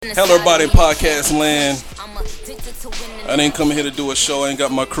Hello, everybody in podcast land. I didn't come here to do a show. I ain't got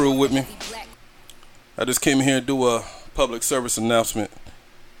my crew with me. I just came here to do a public service announcement.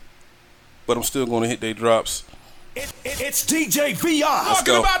 But I'm still going to hit their drops. It's DJ VR. Let's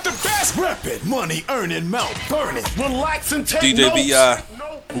go. Talking about the best rapping, money earning, mouth burning. Relax and take DJ notes.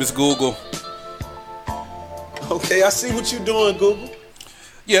 VI, Miss Google. Okay, I see what you're doing, Google.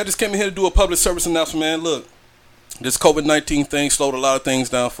 Yeah, I just came in here to do a public service announcement, man. Look, this COVID-19 thing slowed a lot of things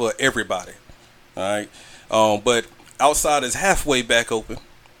down for everybody. All right. But outside is halfway back open.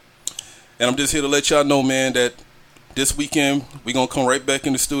 And I'm just here to let y'all know, man, that this weekend we're going to come right back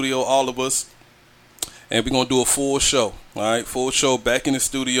in the studio, all of us. And we're going to do a full show. All right. Full show back in the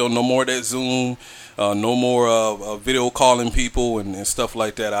studio. No more of that Zoom. No more video calling people and stuff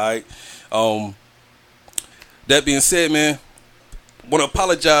like that. All right. That being said, man, I want to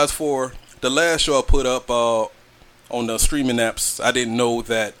apologize for the last show I put up on the streaming apps. I didn't know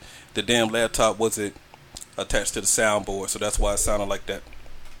that the damn laptop wasn't attached to the soundboard, so that's why it sounded like that.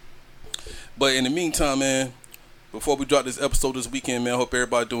 But in the meantime, man, before we drop this episode this weekend, man, I hope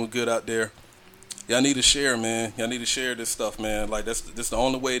everybody doing good out there. Y'all need to share, man. Y'all need to share this stuff, man. Like, this the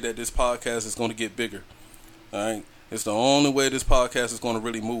only way that this podcast is going to get bigger. All right? It's the only way this podcast is going to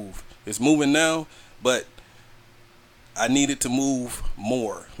really move. It's moving now, but I need it to move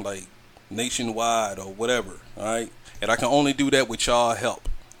more, like nationwide or whatever, all right? And I can only do that with y'all help,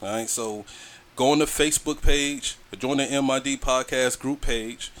 all right? So go on the Facebook page, join the MID podcast group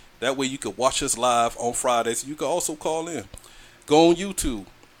page. That way you can watch us live on Fridays. You can also call in. Go on YouTube.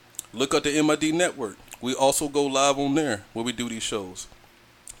 Look up the MID network. We also go live on there where we do these shows.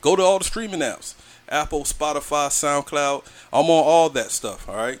 Go to all the streaming apps, Apple, Spotify, SoundCloud. I'm on all that stuff,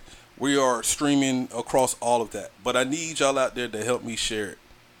 all right? We are streaming across all of that. But I need y'all out there to help me share it.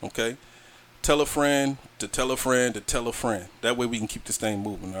 Okay? Tell a friend to tell a friend to tell a friend. That way we can keep this thing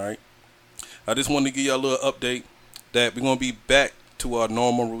moving, all right? I just wanted to give y'all a little update that we're going to be back to our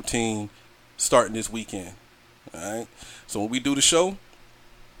normal routine starting this weekend. All right? So when we do the show,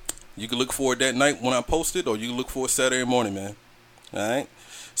 you can look for it that night when I post it, or you can look for it Saturday morning, man. All right?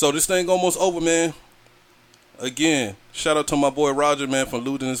 So this thing almost over, man. Again, shout out to my boy Roger, man, for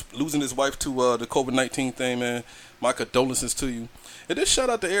losing his wife to the COVID-19 thing, man. My condolences to you. And just shout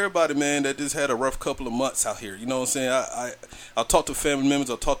out to everybody, man, that just had a rough couple of months out here. You know what I'm saying? I talk to family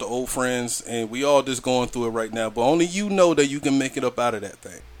members, I talk to old friends, and we all just going through it right now. But only you know that you can make it up out of that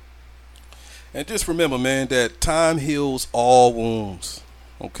thing. And just remember, man, that time heals all wounds.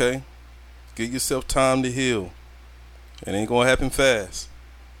 Okay? Give yourself time to heal. It ain't going to happen fast.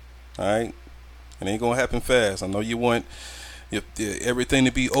 All right? It ain't going to happen fast. I know you want everything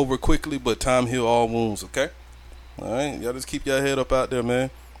to be over quickly, but time heal all wounds, okay? All right? Y'all just keep your head up out there,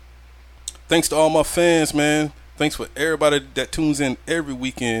 man. Thanks to all my fans, man. Thanks for everybody that tunes in every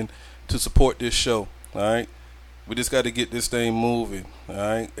weekend to support this show, all right? We just got to get this thing moving, all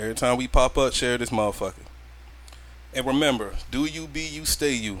right? Every time we pop up, share this motherfucker. And remember, do you be you,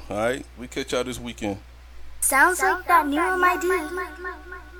 stay you, all right? We catch y'all this weekend. Sounds like that new MID.